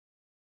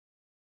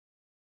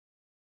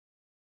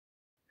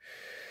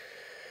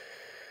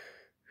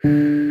It's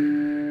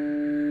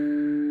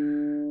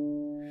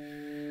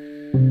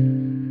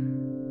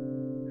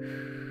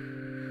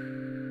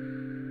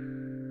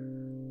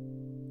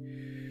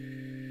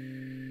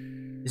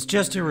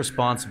just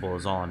irresponsible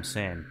is all I'm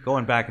saying.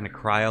 Going back into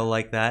cryo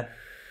like that,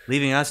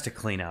 leaving us to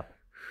clean up.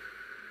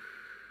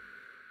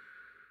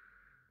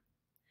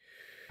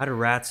 How do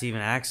rats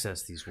even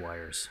access these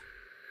wires?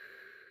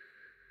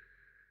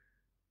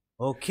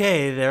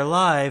 Okay, they're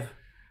live.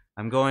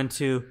 I'm going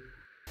to...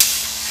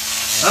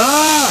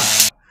 Ah!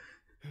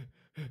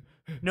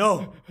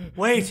 No,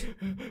 wait.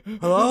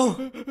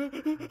 Hello?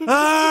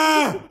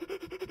 Ah!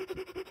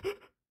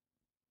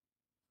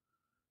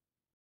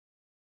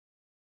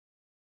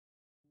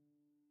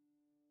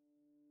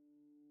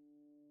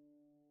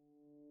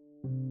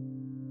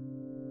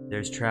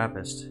 There's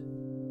Trappist.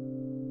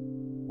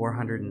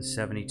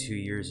 472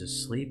 years of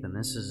sleep, and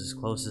this is as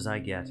close as I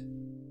get.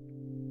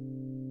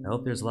 I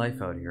hope there's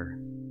life out here.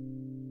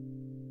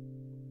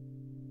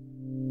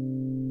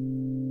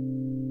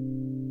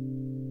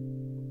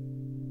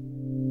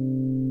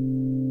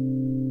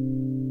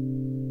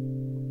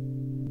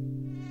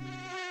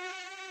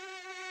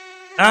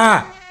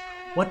 Ah!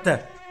 What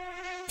the?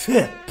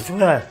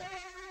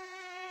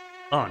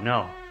 Oh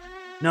no.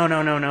 No,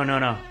 no, no, no, no,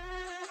 no.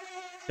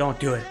 Don't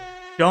do it.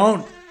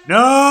 Don't.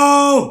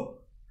 No!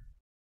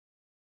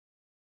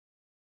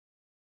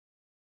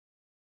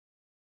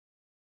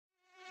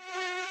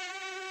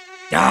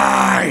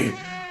 Die!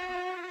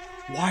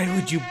 Why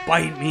would you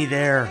bite me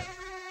there?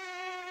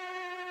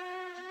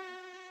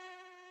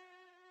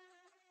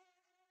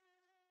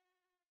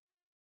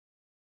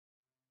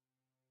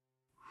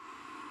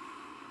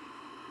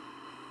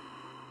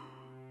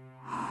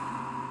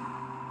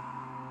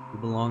 We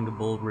belong to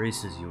bold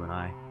races, you and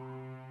I.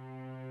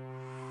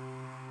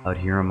 Out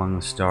here among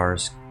the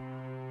stars,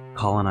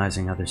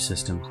 colonizing other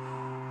systems.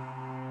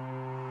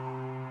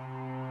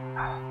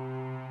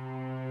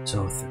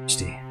 So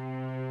thirsty.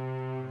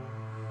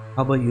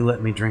 How about you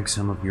let me drink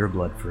some of your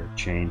blood for a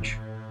change?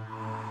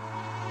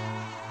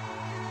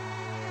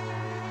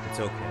 It's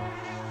okay.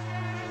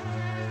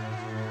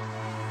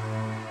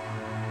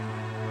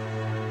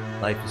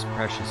 Life is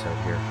precious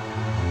out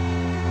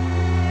here.